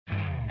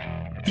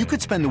You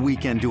could spend the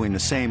weekend doing the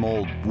same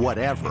old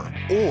whatever,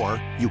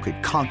 or you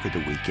could conquer the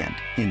weekend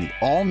in the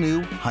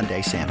all-new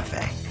Hyundai Santa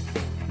Fe.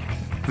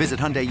 Visit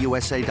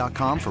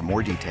HyundaiUSA.com for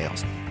more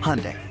details.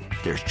 Hyundai,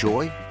 there's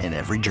joy in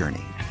every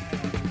journey.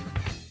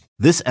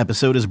 This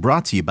episode is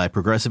brought to you by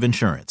Progressive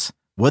Insurance.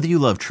 Whether you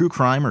love true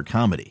crime or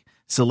comedy,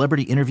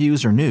 celebrity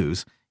interviews or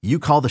news, you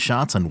call the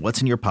shots on what's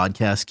in your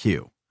podcast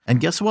queue. And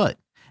guess what?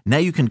 Now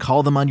you can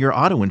call them on your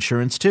auto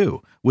insurance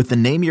too with the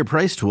Name Your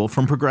Price tool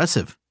from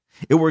Progressive.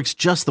 It works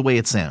just the way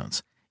it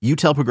sounds. You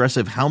tell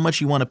Progressive how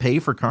much you want to pay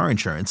for car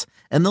insurance,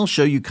 and they'll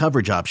show you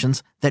coverage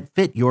options that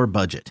fit your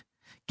budget.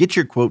 Get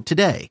your quote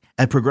today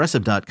at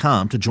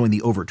Progressive.com to join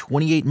the over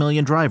 28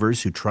 million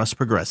drivers who trust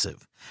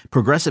Progressive.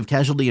 Progressive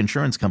Casualty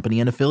Insurance Company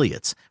and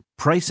Affiliates.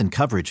 Price and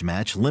coverage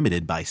match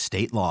limited by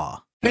state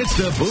law. It's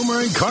the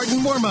Boomer and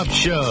Carton warm-up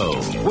show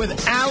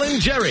with Al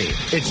and Jerry.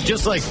 It's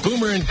just like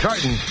Boomer and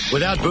Carton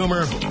without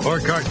Boomer or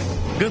Carton.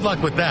 Good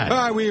luck with that. All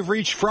right, we have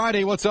reached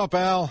Friday. What's up,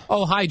 Al?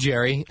 Oh, hi,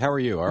 Jerry. How are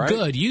you? All right?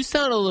 Good. You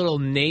sound a little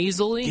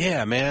nasally.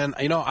 Yeah, man.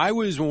 You know,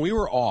 when we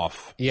were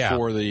off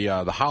for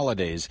the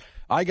holidays,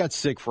 I got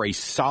sick for a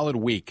solid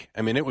week.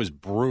 I mean, it was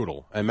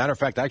brutal. As a matter of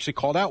fact, I actually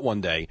called out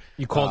one day.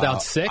 You called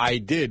out sick? I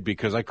did,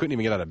 because I couldn't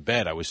even get out of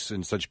bed. I was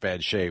in such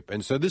bad shape.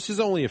 And so this is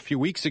only a few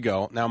weeks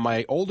ago. Now,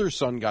 my older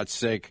son got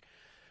sick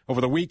over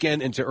the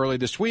weekend into early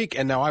this week,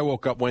 and now I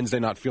woke up Wednesday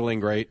not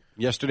feeling great.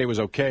 Yesterday was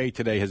okay.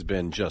 Today has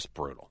been just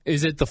brutal.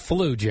 Is it the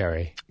flu,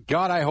 Jerry?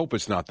 God, I hope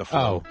it's not the flu.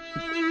 Oh.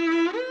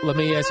 Let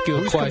me ask you a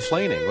Who's question.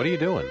 complaining? What are you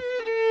doing?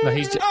 No,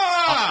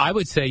 I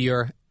would say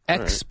you're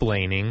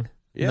explaining,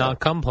 not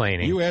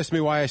complaining. You asked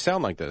me why I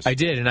sound like this. I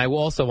did, and I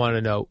also want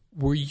to know,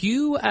 were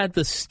you at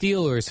the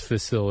Steelers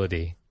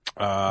facility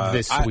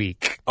this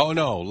week? Oh,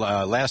 no,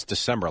 last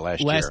December, last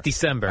year. Last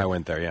December. I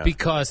went there, yeah.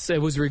 Because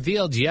it was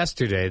revealed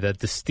yesterday that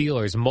the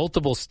Steelers,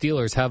 multiple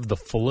Steelers, have the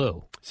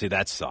flu. See,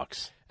 that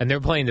sucks. And they're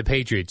playing the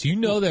Patriots. You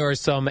know there are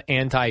some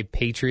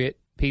anti-Patriot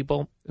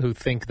people who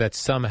think that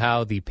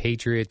somehow the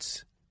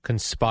Patriots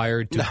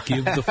conspired to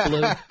give the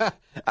flu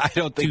I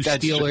don't think to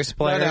that's Steelers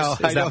players. No,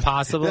 Is that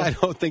possible? I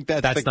don't think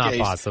that's the not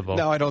case. possible.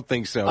 No, I don't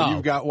think so. Oh.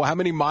 You've got, how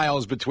many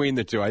miles between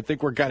the two? I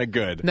think we're kind of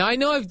good. Now, I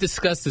know I've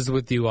discussed this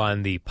with you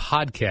on the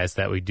podcast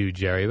that we do,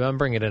 Jerry, but I'm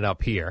bringing it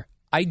up here.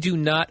 I do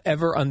not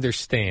ever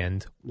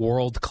understand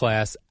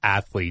world-class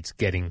athletes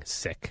getting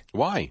sick.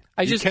 Why?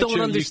 I just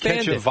don't understand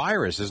You catch a it.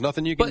 virus. There's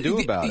nothing you can do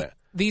about it.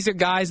 These are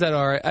guys that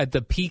are at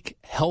the peak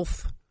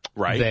health.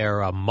 Right.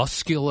 They're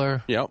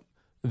muscular. Yep.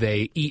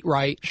 They eat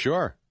right.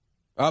 Sure.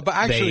 But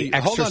actually, They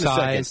hold on a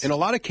exercise. second. In a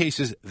lot of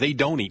cases, they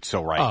don't eat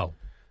so right. Oh.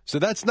 So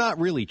that's not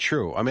really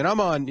true. I mean, I'm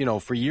on,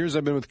 for years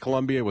I've been with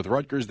Columbia, with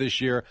Rutgers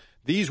this year.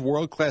 These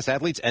world-class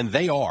athletes, and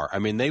they are. I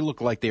mean, they look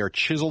like they are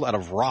chiseled out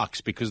of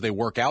rocks because they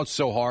work out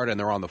so hard and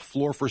they're on the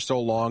floor for so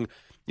long.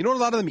 You know what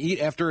a lot of them eat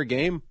after a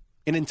game?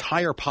 An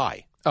entire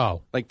pie.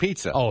 Oh. Like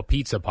pizza. Oh, a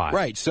pizza pie.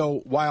 Right. So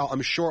while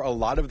I'm sure a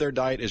lot of their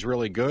diet is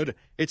really good,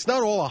 it's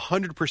not all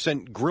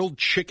 100% grilled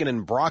chicken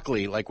and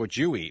broccoli like what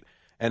you eat.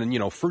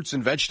 And, fruits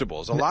and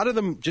vegetables. A lot of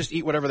them just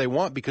eat whatever they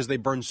want because they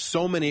burn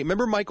so many.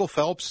 Remember Michael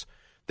Phelps?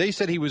 They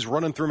said he was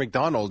running through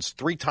McDonald's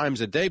 3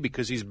 times a day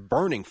because he's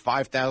burning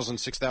 5,000,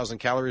 6,000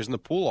 calories in the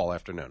pool all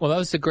afternoon. Well, that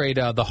was the great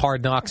the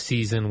Hard Knocks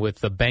season with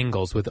the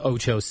Bengals with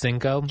Ocho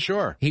Cinco.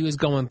 Sure. He was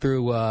going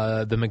through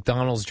the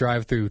McDonald's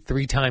drive-through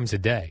 3 times a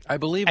day. I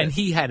believe it. And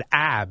he had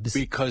abs.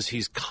 Because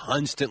he's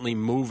constantly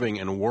moving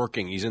and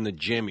working. He's in the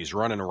gym. He's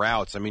running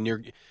routes. I mean,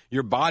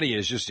 your body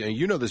is just,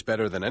 you know this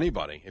better than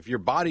anybody. If your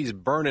body's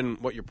burning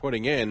what you're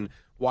putting in,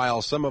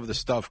 while some of the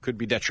stuff could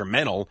be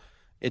detrimental,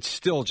 it's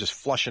still just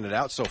flushing it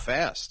out so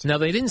fast. Now,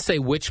 they didn't say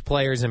which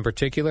players in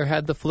particular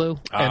had the flu.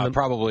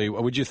 Probably,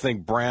 would you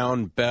think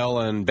Brown, Bell,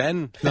 and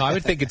Ben? No, I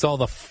would think it's all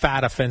the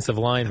fat offensive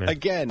linemen.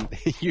 Again,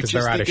 because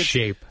they're out of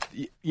shape.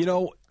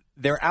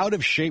 They're out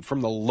of shape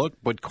from the look,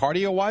 but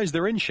cardio-wise,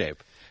 they're in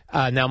shape.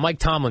 Now, Mike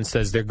Tomlin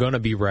says they're going to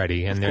be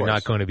ready, and Of they're course.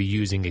 not going to be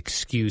using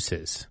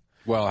excuses.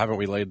 Well, haven't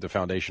we laid the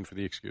foundation for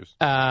the excuse?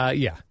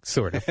 Yeah,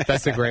 sort of.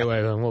 That's a great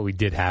way. Well, we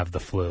did have the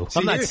flu.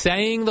 I'm not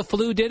saying the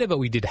flu did it, but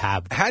we did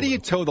have the flu. How do you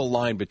toe the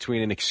line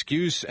between an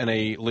excuse and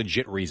a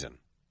legit reason?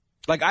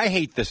 Like, I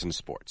hate this in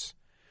sports,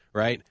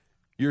 right?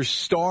 Your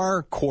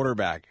star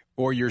quarterback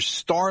or your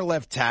star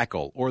left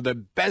tackle or the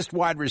best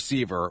wide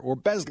receiver or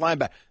best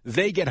linebacker,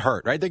 they get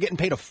hurt, right? They're getting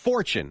paid a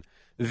fortune.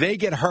 They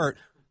get hurt.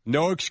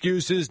 No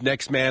excuses,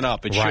 next man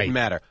up. It shouldn't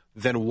matter.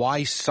 Then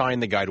why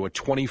sign the guy to a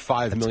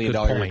 $25 million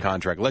a year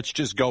contract? Let's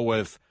just go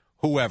with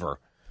whoever.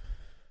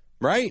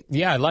 Right?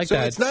 Yeah, I like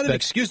that. So it's not an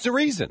excuse, it's a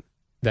reason.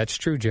 That's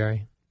true,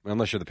 Jerry.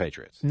 Unless you're the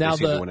Patriots. Now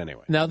they seem to win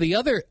anyway.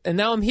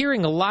 Now I'm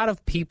hearing a lot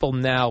of people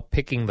now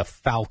picking the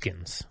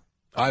Falcons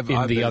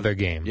in the other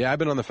game. Yeah, I've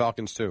been on the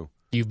Falcons too.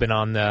 You've been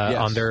on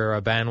their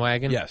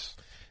bandwagon? Yes.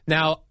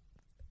 Now,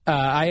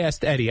 I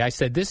asked Eddie, I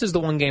said, this is the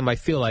one game I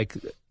feel like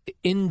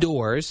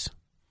indoors,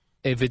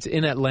 if it's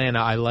in Atlanta,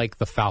 I like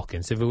the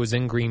Falcons. If it was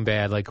in Green Bay,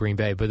 I like Green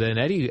Bay. But then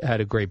Eddie had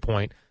a great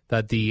point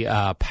that the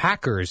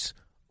Packers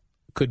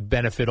could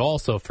benefit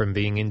also from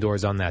being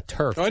indoors on that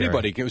turf.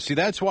 Anybody can. See,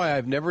 that's why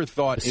I've never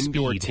thought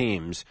indoor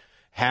teams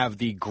have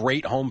the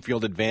great home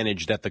field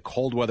advantage that the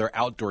cold weather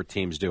outdoor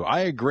teams do.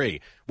 I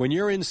agree. When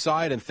you're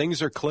inside and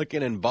things are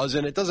clicking and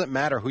buzzing, it doesn't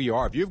matter who you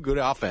are. If you have good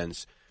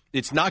offense,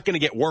 it's not going to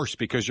get worse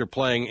because you're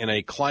playing in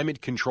a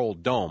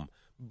climate-controlled dome.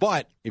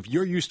 But if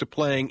you're used to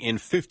playing in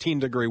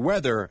 15-degree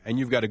weather and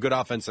you've got a good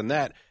offense in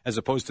that, as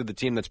opposed to the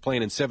team that's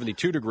playing in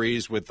 72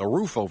 degrees with a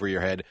roof over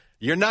your head,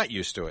 you're not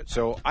used to it.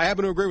 So I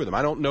happen to agree with him.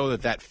 I don't know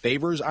that that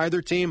favors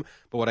either team,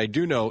 but what I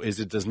do know is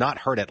it does not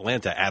hurt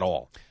Atlanta at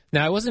all.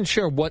 Now, I wasn't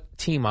sure what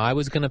team I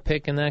was going to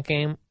pick in that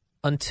game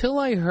until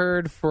I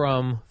heard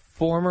from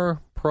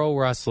former pro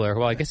wrestler.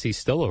 Well, I guess he's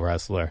still a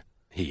wrestler.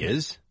 He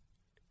is?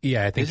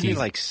 Yeah, I think Isn't he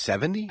like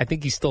 70? I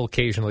think he still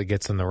occasionally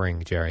gets in the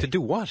ring, Jerry. To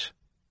do what?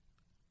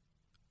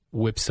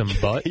 Whip some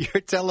butt.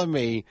 You're telling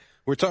me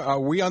are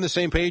we on the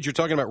same page? You're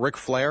talking about Ric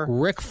Flair?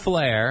 Ric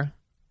Flair.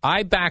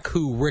 I back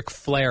who Ric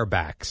Flair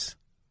backs.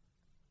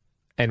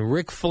 And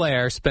Ric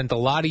Flair spent a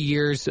lot of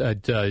years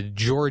at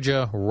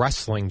Georgia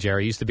Wrestling,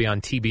 Jerry. He used to be on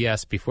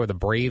TBS before the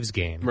Braves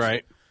games.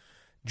 Right.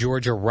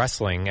 Georgia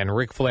Wrestling. And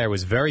Ric Flair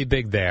was very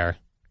big there.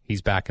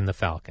 He's back in the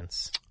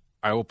Falcons.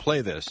 I will play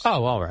this.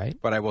 Oh, all right.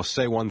 But I will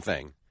say one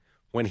thing.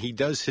 When he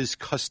does his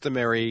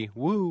customary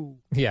woo.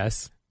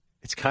 Yes.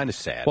 It's kind of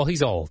sad. Well,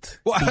 he's old.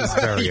 He's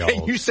very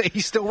old. You say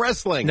he's still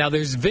wrestling. Now,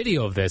 there's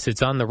video of this.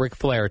 It's on the Ric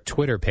Flair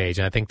Twitter page,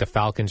 and I think the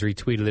Falcons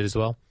retweeted it as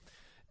well.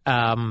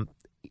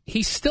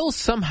 He still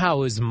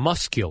somehow is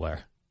muscular.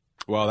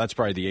 Well, that's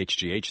probably the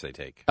HGH they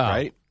take,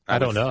 right? I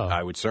don't know.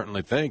 I would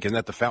certainly think. Isn't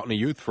that the fountain of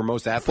youth for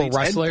most athletes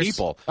for wrestlers? And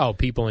people? Oh,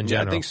 people in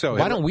general. Yeah, I think so.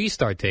 Why don't we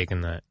start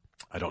taking that?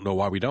 I don't know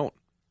why we don't.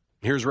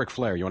 Here's Ric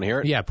Flair. You want to hear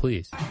it? Yeah,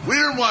 please. We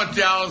didn't want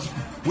Dallas.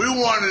 We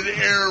wanted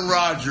Aaron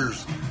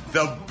Rodgers.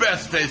 The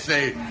best, they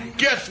say.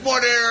 Guess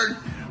what, Aaron?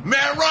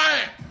 Matt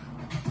Ryan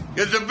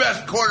is the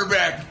best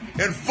quarterback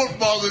in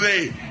football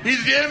today.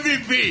 He's the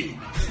MVP.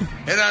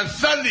 And on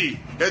Sunday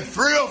at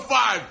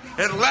 3:05,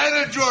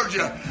 Atlanta,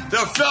 Georgia, the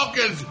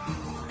Falcons,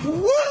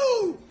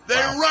 woo! They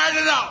ride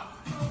it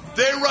out.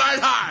 They ride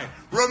high.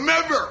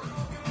 Remember,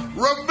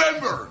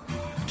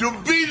 to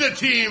be the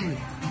team,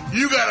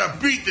 you got to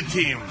beat the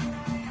team.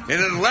 In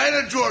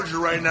Atlanta, Georgia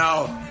right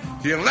now,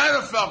 the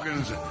Atlanta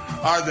Falcons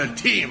are the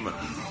team.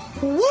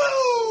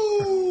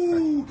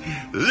 Woo!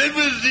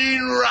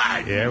 Limousine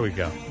ride. There we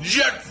go.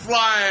 Jet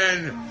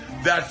flying.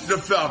 That's the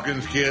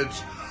Falcons,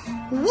 kids.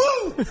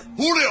 Woo!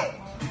 Julio,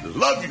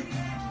 love you.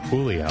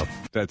 Julio.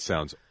 That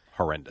sounds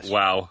horrendous.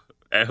 Wow.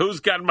 And who's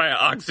got my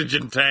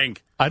oxygen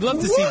tank? I'd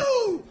love to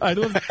see. I'd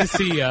love to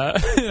see.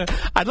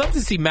 I'd love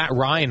to see Matt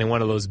Ryan in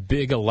one of those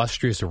big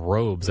illustrious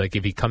robes. Like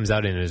if he comes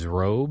out in his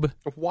robe.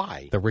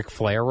 Why? The Ric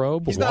Flair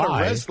robe. He's not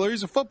a wrestler.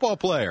 He's a football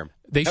player.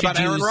 How about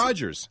Aaron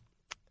Rodgers?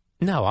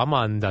 No, I'm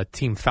on the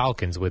Team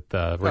Falcons with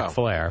Ric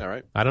Flair. All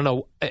right. I don't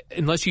know.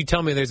 Unless you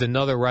tell me there's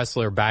another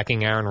wrestler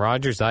backing Aaron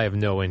Rodgers, I have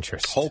no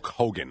interest. Hulk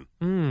Hogan.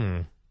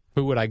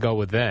 Who would I go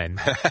with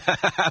then?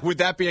 Would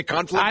that be a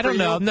conflict I don't for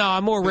know. you? No,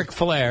 I'm more Ric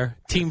Flair.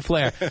 Team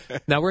Flair.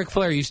 Now, Ric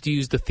Flair used to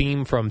use the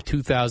theme from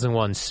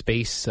 2001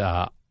 Space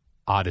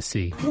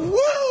Odyssey.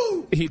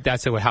 Woo!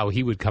 That's how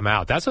he would come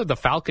out. That's what the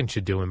Falcons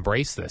should do.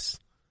 Embrace this.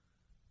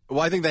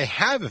 Well, I think they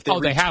have. If they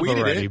they have retweeted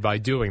already it. by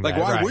doing Like,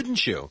 that. why right.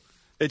 wouldn't you?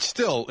 It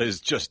still is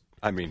just,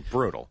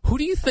 brutal. Who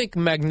do you think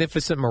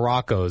Magnificent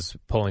Morocco's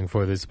pulling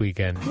for this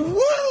weekend?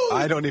 Woo!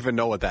 I don't even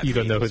know what that You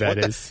means. don't know who that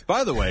is.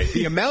 By the way,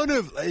 the amount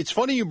of... It's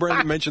funny you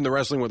mentioned the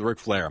wrestling with Ric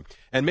Flair,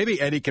 and maybe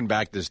Eddie can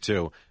back this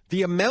too.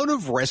 The amount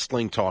of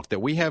wrestling talk that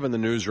we have in the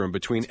newsroom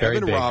between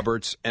Evan big.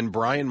 Roberts and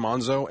Brian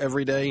Monzo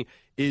every day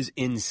is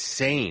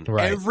insane.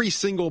 Right. Every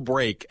single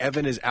break,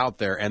 Evan is out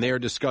there, and they are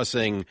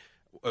discussing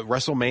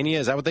WrestleMania.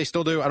 Is that what they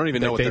still do? I don't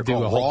even know what They they're do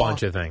called. a whole Raw?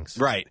 bunch of things.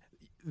 Right.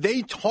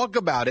 They talk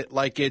about it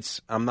like it's,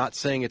 I'm not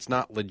saying it's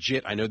not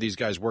legit. I know these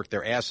guys work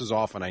their asses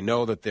off, and I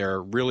know that they're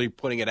really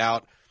putting it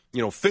out,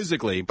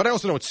 physically, but I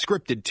also know it's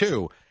scripted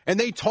too. And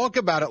they talk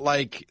about it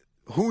like,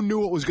 who knew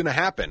what was going to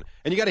happen?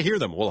 And you got to hear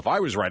them. Well, if I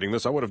was writing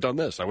this, I would have done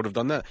this. I would have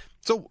done that.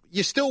 So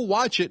you still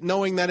watch it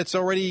knowing that it's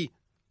already,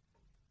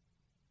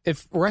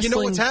 If wrestling, you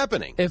know what's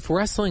happening. If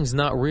wrestling's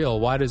not real,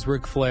 why does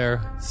Ric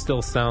Flair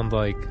still sound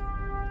like,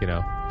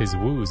 his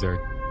woos are...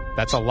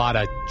 That's a lot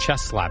of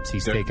chest slaps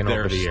he's taken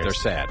over the years. They're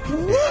sad.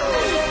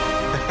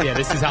 Yeah,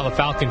 this is how the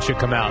Falcons should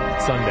come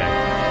out Sunday.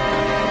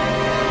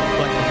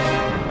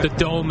 Like, the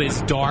dome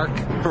is dark.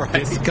 Right.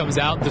 This comes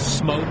out, the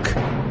smoke.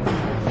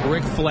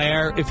 Ric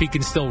Flair, if he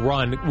can still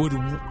run, would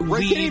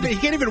lead. He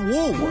can't even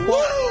woo.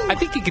 I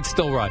think he could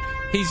still run.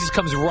 He just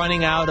comes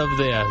running out of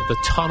the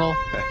tunnel.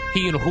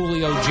 He and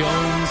Julio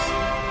Jones.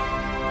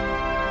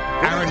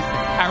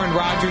 Aaron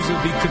Rodgers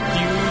would be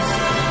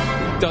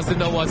confused. Doesn't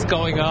know what's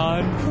going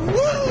on.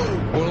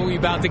 What are we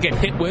about to get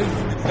hit with?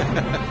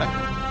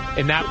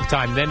 In that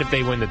time, then if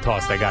they win the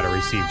toss, they got to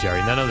receive,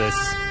 Jerry. None of this.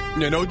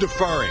 No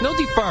deferring. No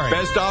deferring.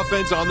 Best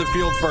offense on the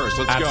field first.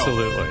 Let's go.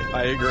 Absolutely.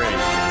 I agree.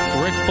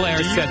 Ric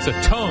Flair sets a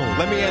tone.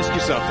 Let me ask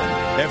you something.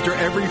 After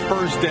every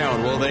first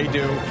down, will they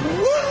do?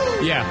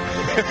 Yeah.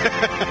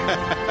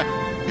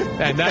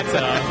 And that's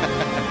a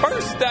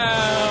first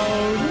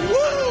down.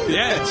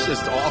 Yeah, it's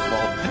just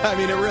awful. I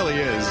mean, it really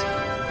is.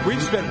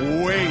 We've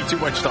spent way too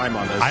much time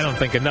on this. I don't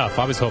think enough.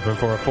 I was hoping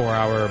for a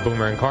 4-hour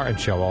Boomer and Carton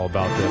show all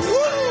about this.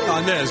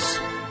 On this.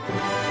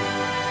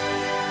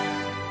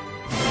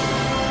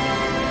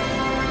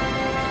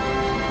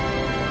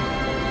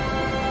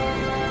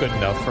 Good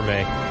enough for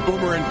me.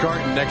 Boomer and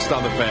Carton next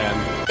on the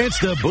Fan. It's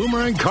the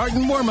Boomer and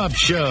Carton warm-up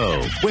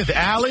show with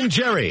Al and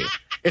Jerry.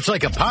 It's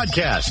like a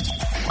podcast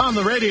on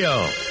the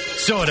radio.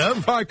 Sort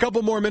of. All right, a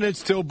couple more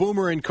minutes till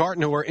Boomer and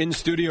Carton, who are in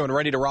studio and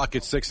ready to rock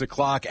at 6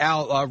 o'clock.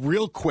 Al,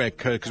 real quick,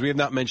 because we have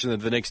not mentioned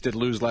that the Knicks did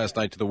lose last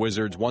night to the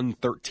Wizards,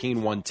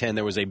 113-110.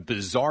 There was a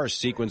bizarre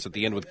sequence at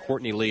the end with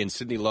Courtney Lee and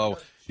Sidney Lowe,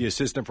 the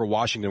assistant for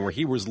Washington, where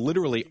he was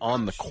literally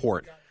on the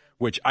court,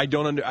 which I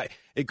don't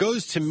it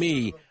goes to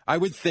me, I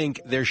would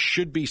think there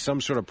should be some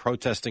sort of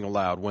protesting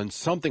allowed when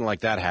something like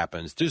that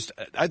happens.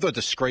 I thought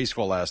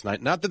disgraceful last night.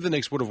 Not that the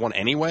Knicks would have won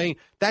anyway.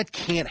 That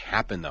can't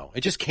happen, though.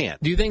 It just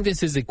can't. Do you think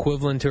this is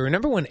equivalent to,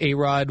 remember when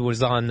A-Rod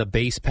was on the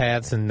base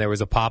paths and there was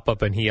a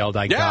pop-up and he yelled,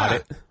 I got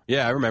it?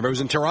 Yeah, I remember. It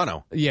was in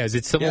Toronto. Yeah, is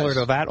it similar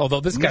to that?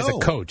 Although this guy's a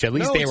coach. At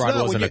least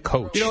A-Rod wasn't a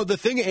coach. You know, the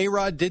thing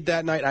A-Rod did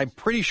that night, I'm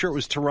pretty sure it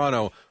was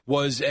Toronto,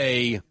 was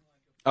a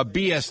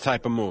BS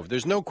type of move.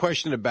 There's no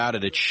question about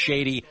it. It's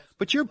shady.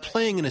 But you're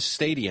playing in a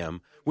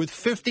stadium with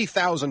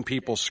 50,000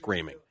 people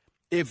screaming.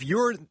 If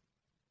you're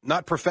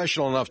not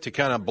professional enough to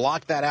kind of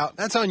block that out,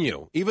 that's on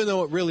you, even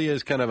though it really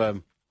is kind of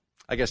a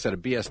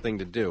BS thing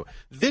to do.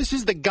 This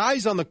is the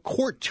guys on the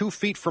court 2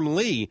 feet from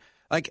Lee.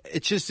 Like,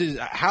 it just is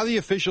how the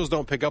officials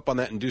don't pick up on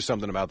that and do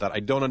something about that. I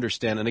don't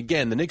understand. And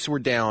again, the Knicks were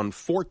down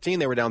 14.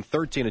 They were down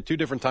 13 at 2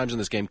 different times in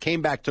this game.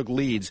 Came back, took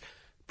leads.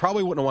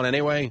 Probably wouldn't have won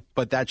anyway,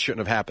 but that shouldn't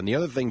have happened. The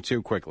other thing,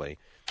 too, quickly,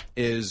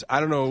 is I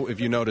don't know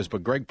if you noticed,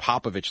 but Greg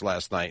Popovich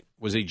last night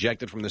was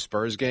ejected from the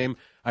Spurs game.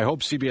 I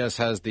hope CBS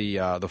has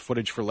the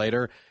footage for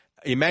later.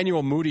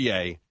 Emmanuel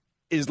Mudiay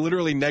is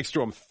literally next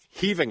to him,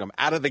 heaving him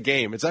out of the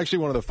game. It's actually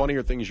one of the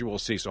funnier things you will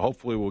see, so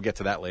hopefully we'll get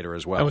to that later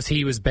as well. And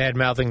he was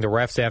bad-mouthing the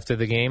refs after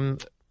the game?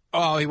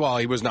 Oh, well,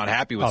 he was not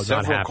happy with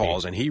several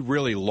calls, and he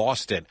really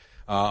lost it.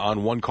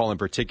 On one call in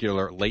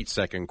particular, late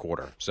second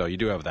quarter. So you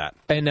do have that.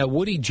 And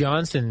Woody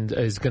Johnson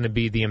is going to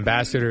be the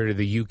ambassador to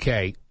the UK.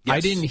 Yes. I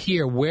didn't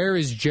hear, where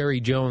is Jerry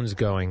Jones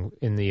going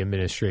in the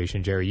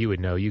administration? Jerry, you would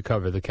know. You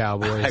cover the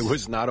Cowboys. I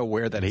was not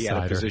aware that he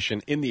had a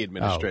position in the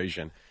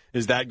administration. Oh.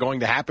 Is that going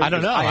to happen? I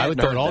don't know. I would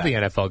thought all the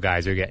NFL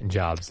guys are getting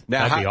jobs.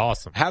 Now, that'd be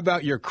awesome. How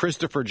about your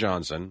Christopher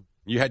Johnson?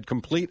 You had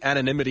complete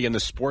anonymity in the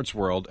sports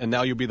world, and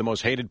now you'll be the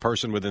most hated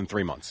person within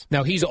 3 months.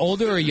 Now, he's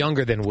older or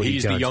younger than Woody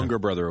Johnson? He's the younger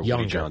brother of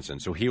Woody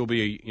Johnson, so he'll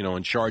be,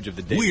 in charge of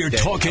the day. We're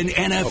talking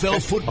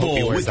NFL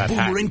football with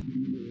Boomer and...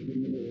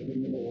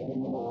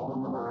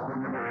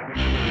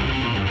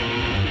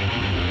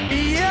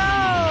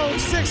 Yo!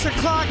 6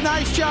 o'clock.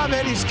 Nice job,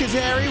 Eddie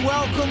Schizzeri.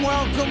 Welcome.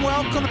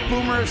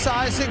 Boomer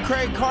Esiason,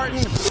 Craig Carton.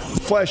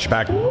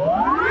 Flashback.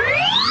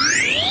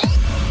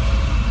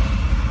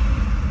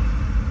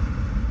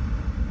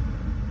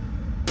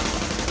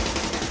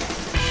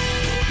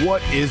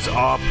 What is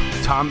up?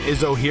 Tom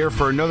Izzo here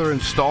for another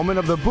installment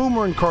of the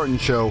Boomer and Carton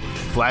Show,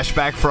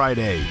 Flashback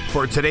Friday.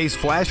 For today's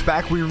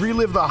flashback, we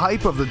relive the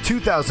hype of the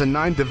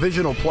 2009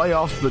 divisional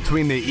playoffs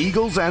between the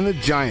Eagles and the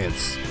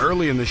Giants.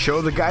 Early in the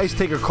show, the guys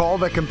take a call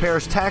that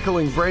compares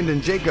tackling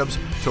Brandon Jacobs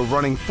to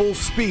running full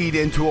speed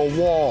into a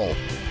wall.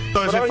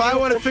 So if I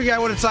want to figure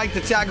out what it's like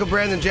to tackle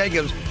Brandon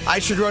Jacobs, I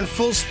should run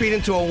full speed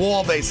into a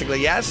wall, basically,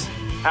 yes?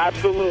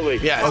 Absolutely.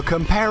 Yeah. A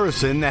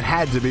comparison that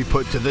had to be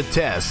put to the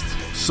test.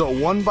 So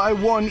one by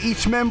one,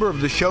 each member of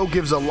the show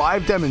gives a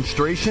live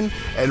demonstration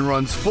and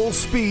runs full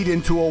speed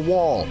into a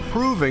wall,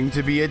 proving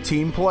to be a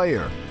team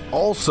player.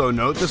 Also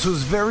note, this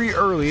was very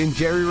early in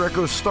Jerry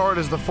Recco's start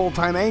as the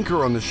full-time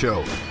anchor on the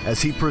show,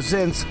 as he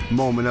presents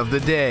Moment of the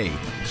Day.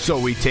 So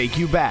we take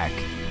you back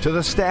to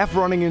the staff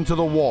running into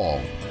the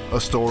wall.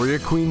 Astoria,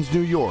 Queens,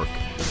 New York,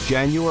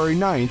 January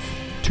 9th,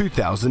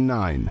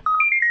 2009.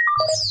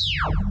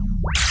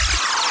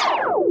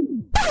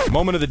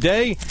 Moment of the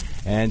day,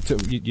 and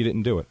you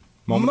didn't do it.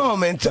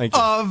 Moment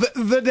of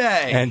the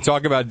day. And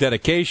talk about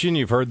dedication.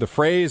 You've heard the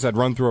phrase, I'd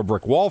run through a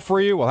brick wall for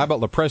you. Well, how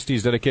about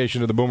Lepresti's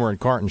dedication to the Boomer and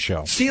Carton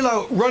Show?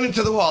 CeeLo, run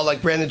into the wall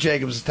like Brandon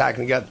Jacobs is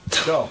attacking again.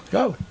 Go.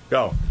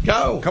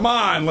 Come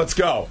on, let's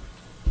go.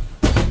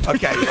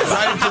 Okay,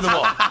 right into the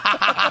wall.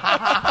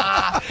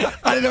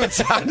 I didn't know it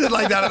sounded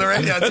like that on the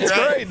radio. That's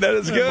great. That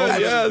is good.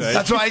 Yes.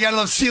 That's why I got to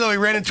love CeeLo. He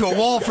ran into a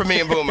wall for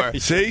me and Boomer.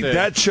 See,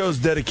 that shows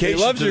dedication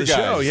he loves to you the guys.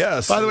 show.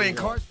 Yes. By the way,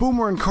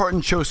 Boomer and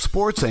Carton Show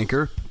sports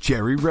anchor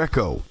Jerry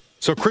Recco.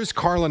 So Chris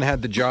Carlin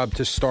had the job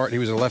to start. He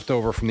was a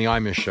leftover from the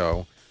Imus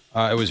show.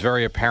 It was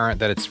very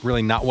apparent that it's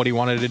really not what he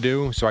wanted to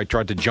do, so I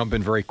tried to jump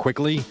in very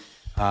quickly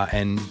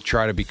and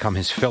try to become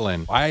his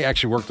fill-in. I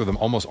actually worked with him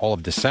almost all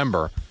of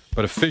December,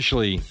 but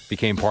officially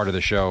became part of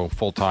the show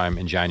full-time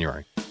in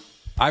January.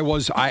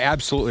 I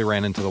absolutely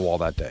ran into the wall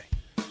that day.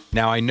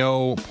 Now, I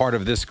know part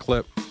of this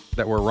clip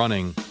that we're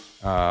running,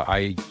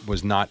 I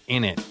was not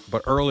in it,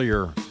 but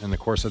earlier in the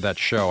course of that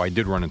show, I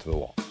did run into the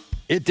wall.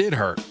 It did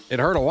hurt. It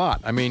hurt a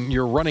lot. I mean,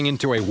 you're running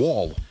into a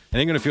wall. It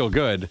ain't going to feel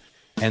good.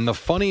 And the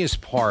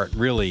funniest part,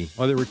 really,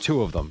 well, there were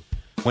two of them.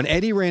 when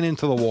Eddie ran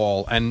into the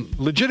wall and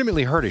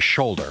legitimately hurt his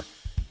shoulder,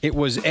 it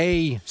was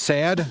A,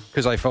 sad,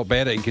 because I felt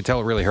bad. You could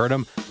tell it really hurt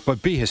him,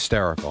 but B,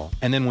 hysterical.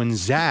 And then when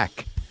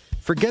Zach,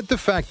 forget the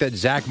fact that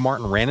Zach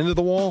Martin ran into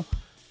the wall,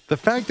 the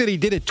fact that he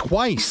did it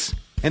twice,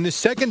 and the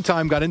second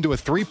time got into a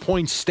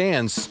 3-point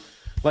stance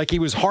like he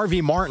was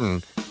Harvey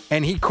Martin,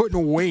 and he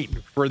couldn't wait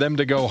for them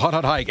to go hut,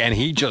 hut, hike, and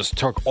he just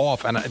took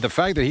off. And the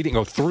fact that he didn't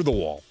go through the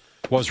wall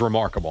was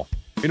remarkable.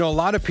 You know, a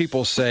lot of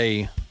people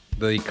say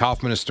the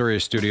Kaufman Astoria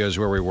Studios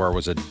where we were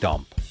was a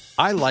dump.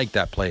 I liked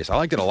that place. I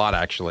liked it a lot,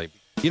 actually.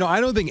 You know,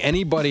 I don't think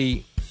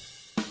anybody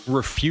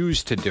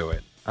refused to do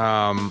it.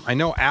 I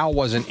know Al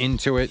wasn't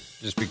into it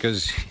just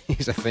because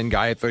he's a thin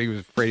guy. I thought he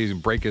was afraid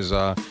he'd break his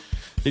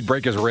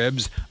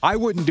ribs. I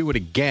wouldn't do it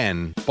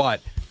again,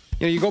 but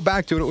you know, you go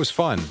back to it, it was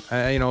fun.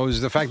 You know, it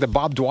was the fact that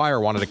Bob Dwyer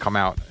wanted to come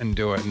out and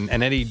do it,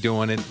 and Eddie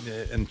doing it,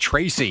 and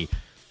Tracy,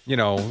 you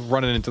know,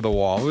 running into the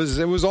wall.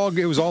 It was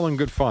all in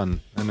good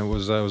fun, and it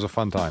was a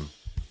fun time.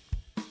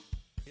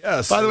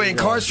 Yes. By the way,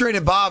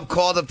 Incarcerated Bob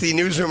called up the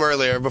newsroom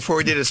earlier before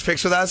we did his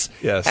picks with us.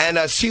 Yes. And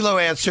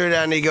CeeLo answered,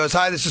 and he goes,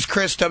 "Hi, this is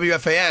Chris,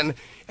 WFAN."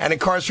 And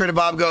Incarcerated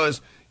Bob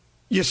goes,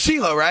 "You're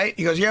CeeLo, right?"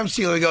 He goes, "Yeah, I'm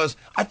CeeLo." He goes,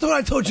 "I thought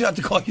I told you not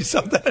to call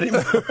yourself that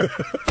anymore."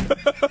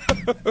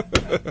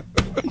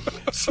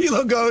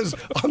 CeeLo goes,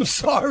 "I'm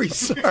sorry,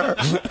 sir."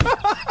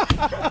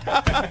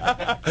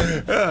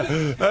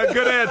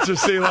 Good answer,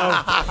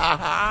 CeeLo.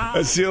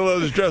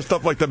 CeeLo is dressed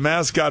up like the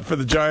mascot for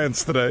the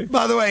Giants today.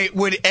 By the way,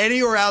 would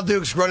Eddie or Al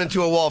Dukes run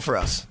into a wall for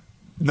us?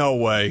 No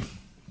way.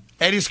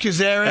 Eddie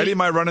Schizzeri? Eddie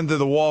might run into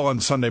the wall on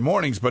Sunday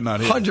mornings, but not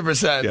here.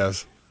 100%.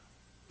 Yes.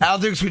 Al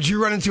Dukes, would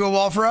you run into a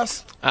wall for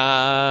us?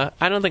 I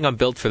don't think I'm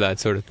built for that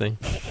sort of thing.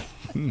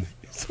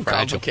 So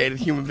complicated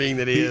human being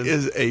that he is. He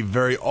is a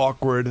very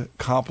awkward,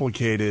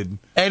 complicated.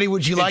 Eddie,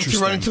 would you like to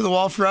run into the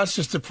wall for us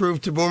just to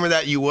prove to Boomer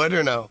that you would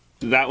or no?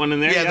 That one in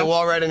there? Yeah, the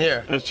wall right in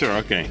here. That's sure,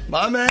 okay.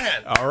 My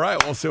man. All right,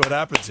 we'll see what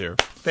happens here.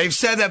 They've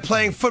said that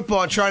playing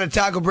football and trying to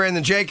tackle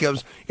Brandon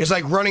Jacobs is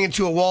like running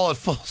into a wall at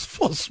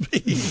full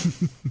speed.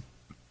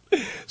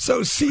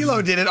 So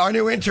CeeLo did it. Our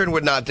new intern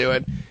would not do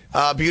it.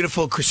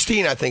 Beautiful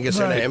Christine, I think is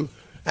her name.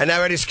 And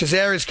now Eddie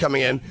Schizzeri's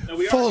coming in.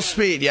 Full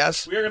speed,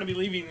 yes? We are going to be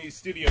leaving these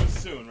studios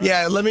soon, right?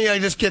 Yeah, let me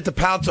just get the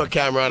Pound Talk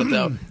camera on it,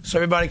 though, so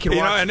everybody can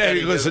watch. And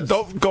Eddie, listen,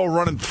 don't go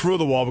running through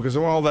the wall because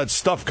I want all that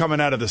stuff coming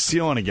out of the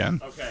ceiling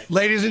again. Okay.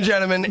 Ladies and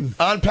gentlemen,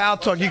 on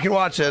Pound Talk, you can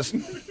watch this.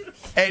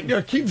 Hey,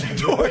 keep the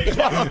door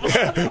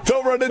closed.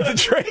 Don't run into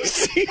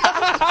Tracy.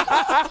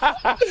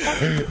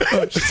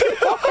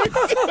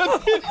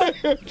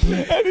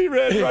 And he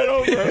ran right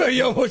over.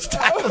 You almost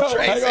tackled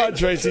Tracy. Hang on,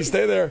 Tracy.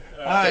 Stay there.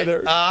 All right.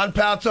 On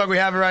Pound Talk, we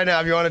have it right now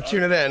if you want to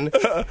tune it in.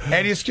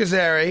 Eddie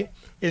Schizzeri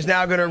is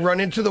now going to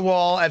run into the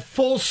wall at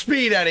full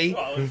speed, Eddie.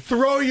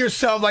 Throw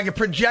yourself like a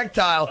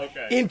projectile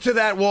into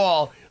that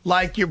wall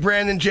like you're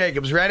Brandon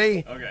Jacobs.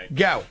 Ready? Okay.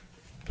 Go.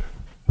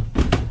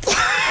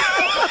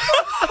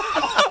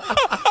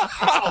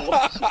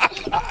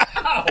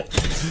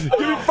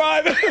 Give me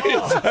 5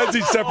 minutes as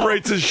he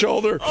separates his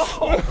shoulder.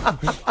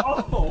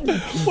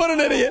 What an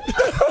idiot.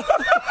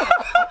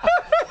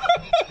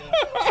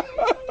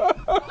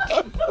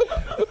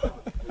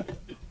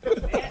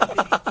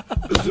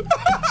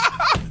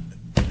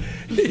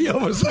 He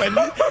almost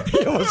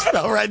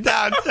fell right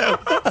down, too.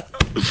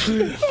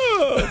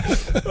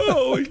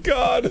 Holy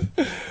God.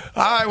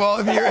 All right, well,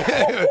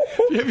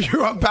 if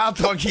you're on Pound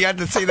Talk, you got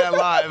to see that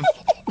live.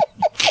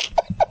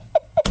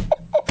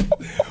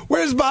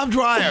 Where's Bob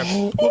Dwyer?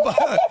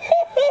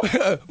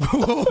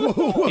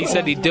 He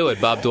said he'd do it,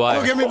 Bob Dwyer.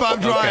 Oh, give me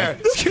Bob Dwyer.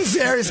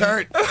 Schizzeri's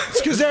hurt.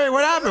 Schizzeri,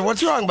 what happened?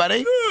 What's wrong,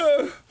 buddy?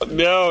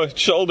 No,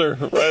 shoulder.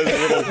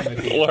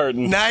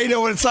 Hurting. Now you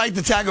know what it's like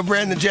to tackle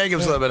Brandon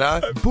Jacobs a little bit,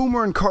 huh?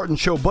 Boomer and Carton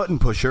Show button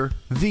pusher,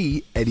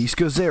 the Eddie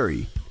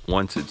Schizzeri.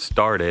 Once it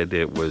started,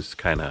 it was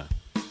kind of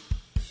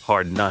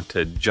hard not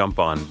to jump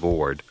on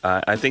board.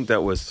 I think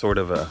that was sort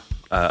of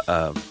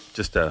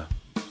just a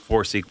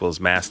force equals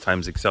mass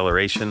times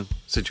acceleration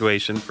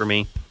situation for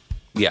me.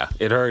 Yeah,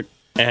 it hurt,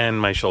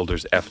 and my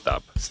shoulder's effed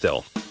up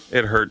still.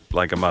 It hurt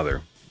like a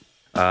mother.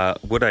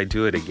 Would I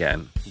do it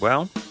again?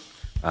 Well,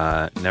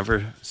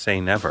 never say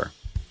never.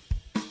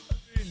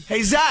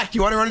 Hey, Zach,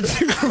 you want to run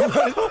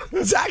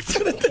into Zach's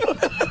going to do it.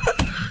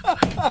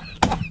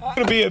 Going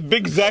to be a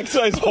big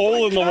Zach-sized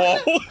hole in the wall.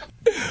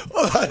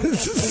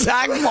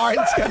 Zach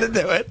Martin's going to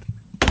do it.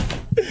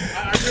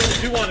 I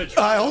really do want to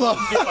try. All right, hold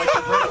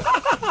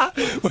on.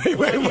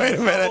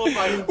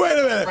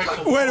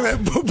 Wait a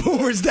minute.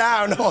 Boomer's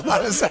down. Hold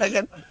on a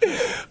second.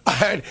 All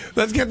right,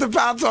 let's get the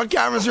Pound Talk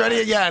cameras ready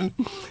again.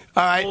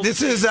 All right,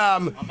 this is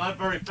I'm not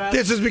very fast.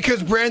 This is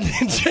because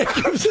Brandon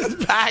Jacobs is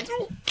back.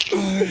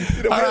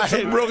 All right,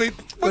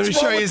 let me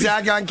show you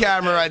Zach on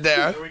camera right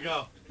there. Here we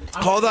go.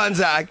 Hold on,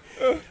 Zach.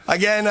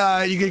 Again,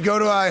 you can go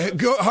to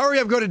hurry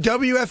up, go to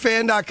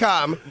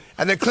WFAN.com,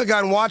 and then click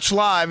on Watch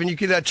Live, and you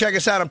can check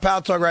us out on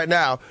Pound Talk right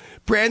now.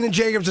 Brandon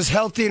Jacobs is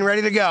healthy and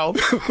ready to go.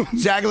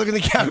 Zach, look at the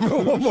camera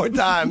one more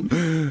time.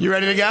 You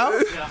ready to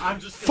go? Yeah, I'm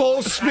just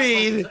full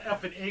speed.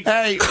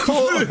 Hey,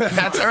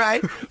 that's all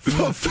right.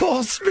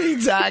 Full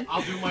speed, Zach.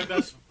 I'll do my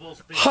best for full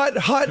Hut,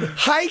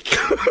 hike.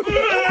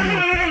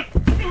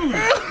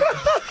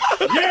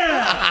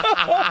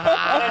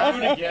 Yeah!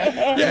 Do it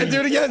again. Yeah, do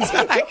it again,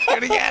 Zach. Do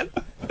it again.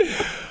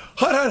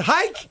 Hut,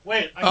 hike.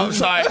 Wait, I'm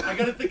sorry. I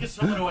gotta think of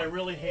someone who I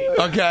really hate.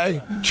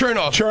 Okay. Turn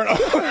off. No.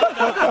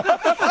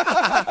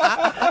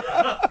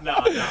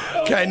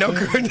 Okay, no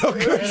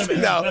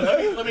cursing. No.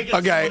 Let me get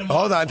Okay,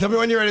 hold on. Tell me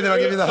when you're ready, then I'll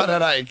give you the hut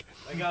hike.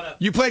 I gotta.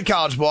 You played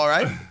college ball,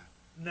 right?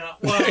 No.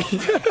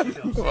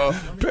 Well,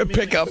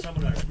 Pick up.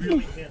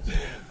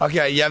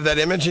 Okay, you have that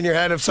image in your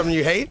head of someone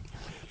you hate?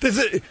 This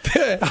is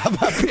how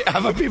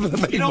about people that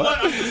make You know what?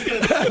 I'm just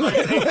gonna.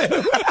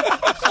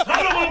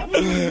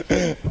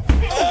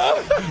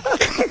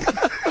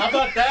 How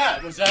about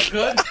that? Was that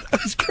good?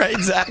 That's great,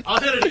 Zach. I'll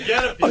hit it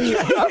again if you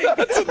want.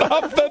 That's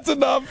enough. That's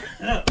enough.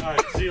 All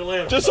right, see you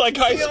later. Just like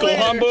high school,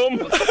 huh, Boom?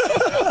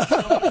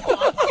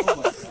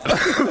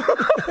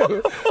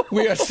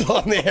 We are still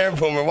on the air,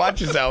 Boomer.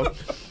 Watch yourself.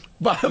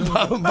 Bob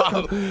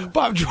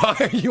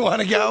Dwyer, you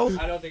want to go?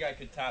 I don't think I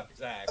could top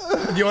Zach.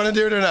 Do you want to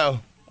do it or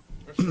no?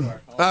 For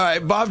sure. All right,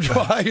 Bob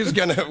Dwyer is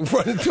going to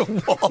run into a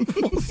wall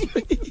full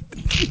speed.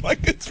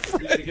 Like it's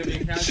Fred Give me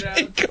a countdown?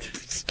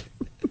 Jacobs.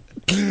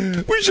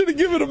 We should have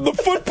given him the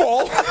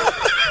football.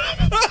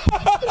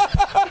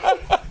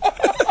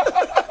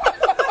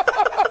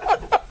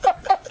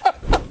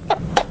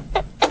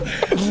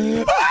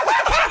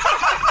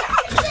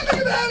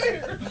 Get out of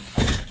here.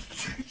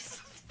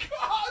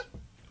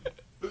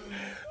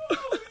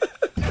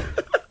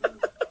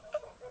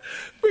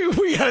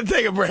 We got to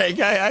take a break.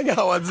 I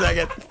got 1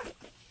 second.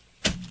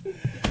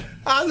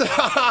 On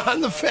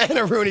the fan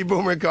of Rooney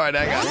Boomer card,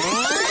 I got it.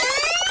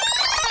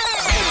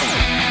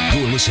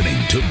 You're listening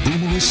to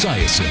Boomer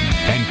Esiason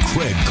and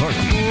Craig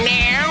Carton.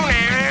 Now.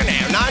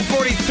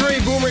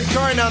 9:43, Boomer and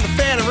Carton on the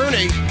fan of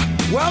Rooney.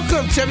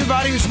 Welcome to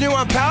everybody who's new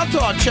on Pal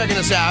Talk checking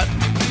us out.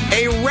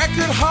 A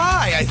record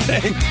high, I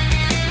think.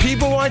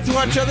 People want to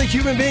watch other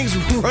human beings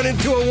run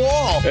into a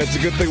wall. It's a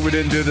good thing we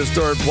didn't do this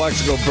during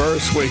Plexico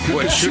Burst Week.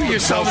 What, shoot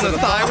yourself in the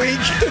thigh week?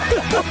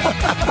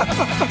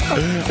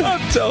 I'm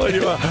telling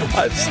you,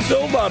 I'm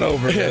still not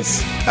over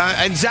this.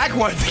 And Zach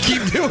wanted to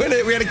keep doing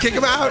it. We had to kick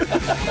him out.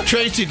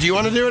 Tracy, do you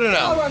want to do it or no?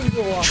 I'll run into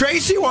the wall.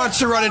 Tracy wants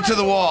to run into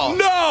the wall.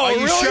 No, Are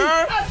you really?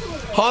 sure?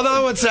 Hold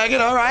on 1 second.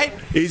 All right.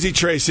 Easy,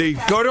 Tracy.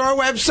 Go to our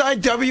website,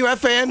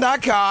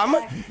 WFAN.com.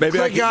 Maybe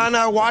I Click can-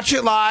 on Watch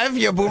It Live.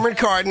 You're Boomer and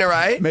Carton, all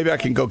right? Maybe I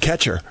can go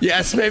catch her.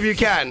 Yes, maybe you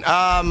can.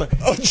 Oh,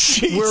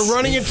 jeez. We're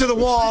running into the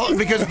wall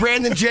because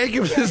Brandon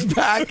Jacobs is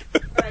back.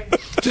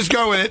 Just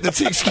go with it. That's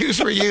the excuse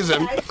we're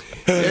using.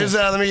 Here's,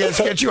 let me just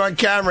get you on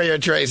camera here,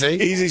 Tracy.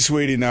 Easy,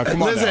 sweetie. Now,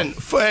 come on. Listen,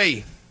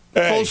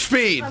 Hey. full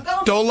speed.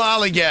 Don't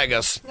lollygag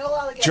us. No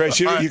lollygag. Trace,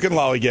 you can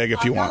lollygag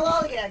if you No want.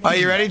 lollygag. Are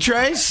you ready,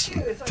 Trace?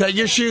 Take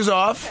your shoes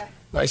off.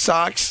 Nice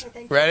socks.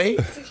 Ready?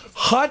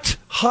 Hut,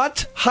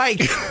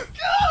 hike.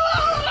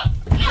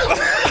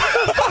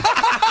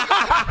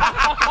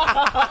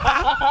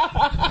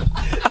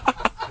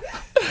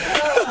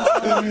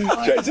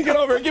 Tracy, get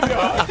over and give me a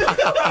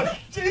hug.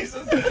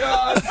 Jesus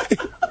God.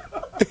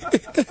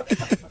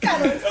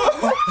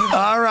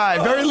 All right,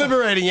 very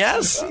liberating,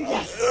 yes?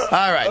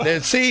 All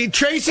right, see,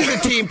 Tracy's a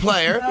team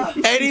player,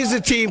 Eddie's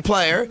a team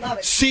player,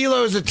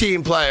 CeeLo's a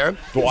team player,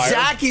 Dwyer.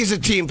 Zachy's a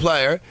team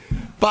player,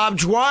 Bob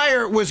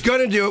Dwyer was going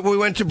to do it, but we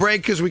went to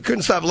break because we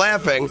couldn't stop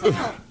laughing.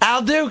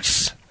 Al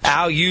Dukes.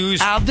 Al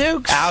Dukes.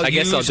 Oh, I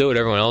guess I'll do it.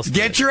 Everyone else.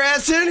 Get your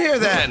ass in here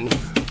then.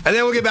 And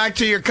then we'll get back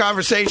to your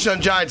conversation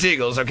on Giants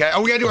Eagles, okay?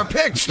 Oh, we got to do our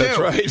picks, too. That's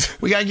right.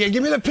 We got to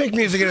give me the pick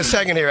music in a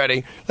second here,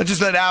 Eddie. Let's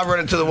just let Al run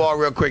into the wall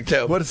real quick,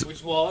 too. What is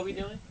Which wall are we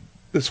doing?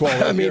 this wall?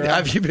 I mean,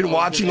 have you been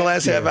watching the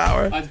last half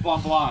hour? That's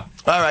Bob Block.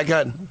 All right,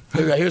 good.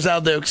 Okay, here's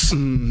Al Dukes.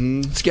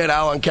 Mm-hmm. Let's get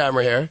Al on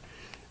camera here.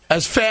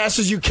 As fast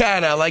as you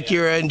can, Al, like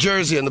you're in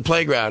Jersey on the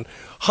playground.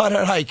 Hut,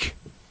 hike.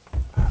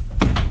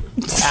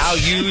 Al,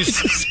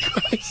 Jesus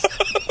Christ.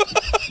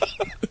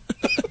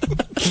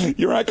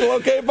 Your ankle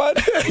okay,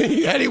 bud?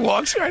 And he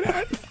walks right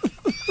out.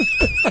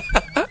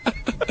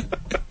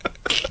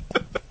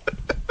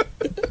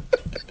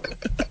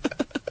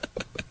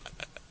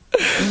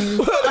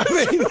 I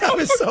mean, that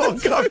was so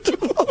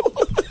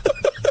uncomfortable.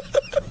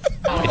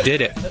 I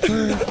did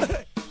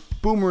it.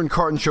 Boomer and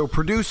Carton Show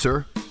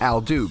producer,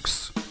 Al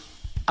Dukes.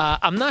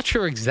 I'm not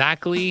sure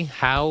exactly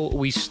how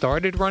we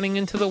started running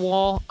into the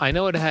wall. I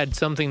know it had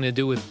something to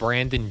do with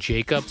Brandon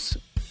Jacobs.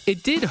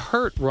 It did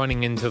hurt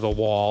running into the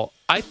wall.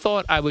 I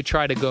thought I would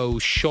try to go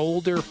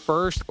shoulder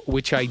first,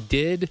 which I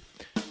did.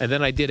 And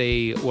then I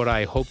did what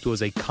I hoped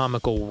was a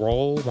comical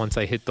roll once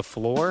I hit the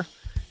floor.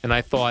 And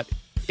I thought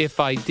if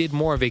I did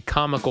more of a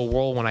comical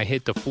roll when I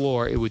hit the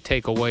floor, it would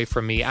take away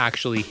from me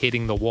actually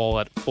hitting the wall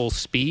at full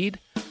speed.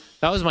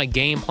 That was my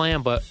game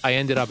plan, but I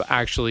ended up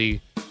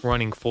actually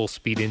running full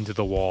speed into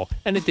the wall,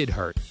 and it did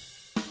hurt.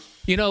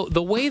 You know,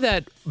 the way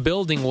that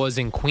building was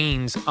in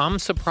Queens, I'm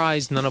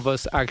surprised none of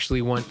us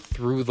actually went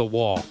through the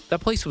wall. That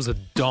place was a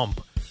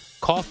dump.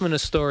 Kaufman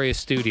Astoria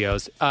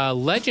Studios,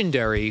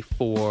 legendary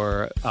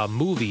for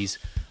movies,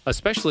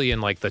 especially in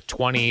like the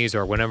 20s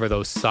or whenever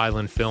those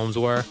silent films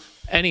were.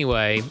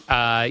 Anyway,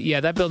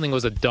 that building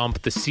was a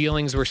dump. The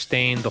ceilings were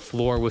stained. The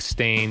floor was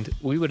stained.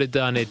 We would have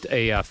done it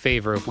a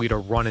favor if we'd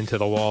have run into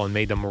the wall and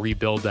made them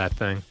rebuild that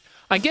thing.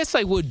 I guess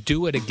I would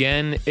do it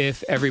again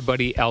if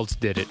everybody else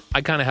did it.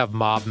 I kind of have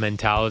mob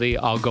mentality.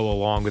 I'll go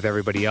along with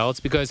everybody else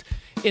because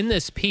in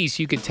this piece,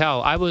 you could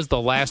tell I was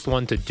the last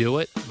one to do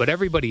it, but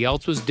everybody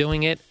else was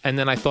doing it. And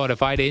then I thought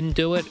if I didn't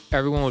do it,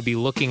 everyone would be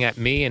looking at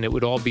me and it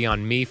would all be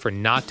on me for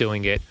not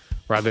doing it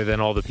rather than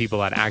all the people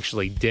that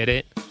actually did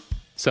it.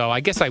 So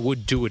I guess I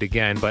would do it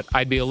again, but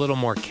I'd be a little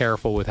more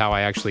careful with how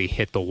I actually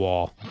hit the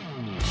wall.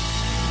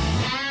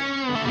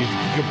 You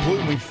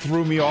completely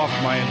threw me off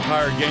my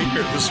entire game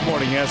here this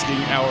morning asking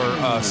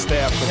our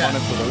staff to run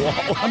into the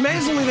wall.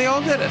 Amazingly, they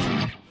all did it.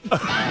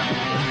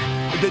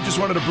 They just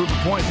wanted to prove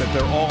a point that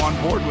they're all on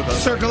board with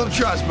us. Circle of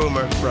trust,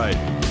 Boomer. Right.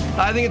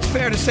 I think it's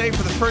fair to say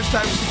for the first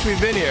time since we've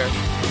been here,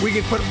 we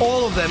can put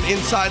all of them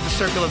inside the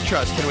circle of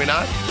trust, can we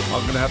not?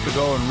 I'm going to have to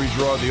go and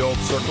redraw the old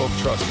circle of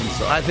trust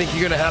inside. I think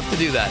you're going to have to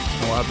do that.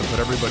 And we'll have to put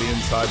everybody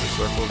inside the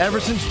circle of trust. Ever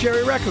since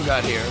Jerry Recco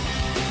got here,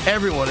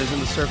 everyone is in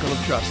the circle of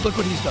trust. Look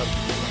what he's done.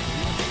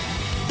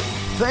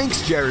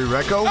 Thanks, Jerry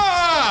Recco.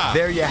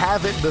 There you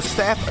have it. The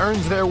staff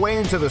earns their way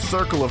into the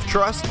circle of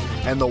trust,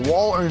 and the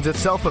wall earns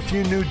itself a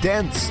few new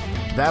dents.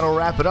 That'll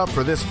wrap it up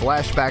for this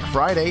Flashback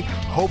Friday.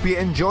 Hope you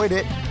enjoyed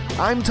it.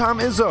 I'm Tom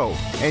Izzo,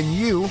 and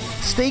you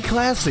stay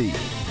classy.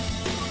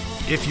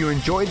 If you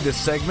enjoyed this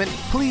segment,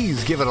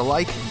 please give it a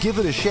like, give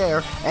it a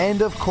share,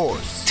 and of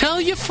course, tell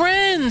your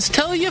friends,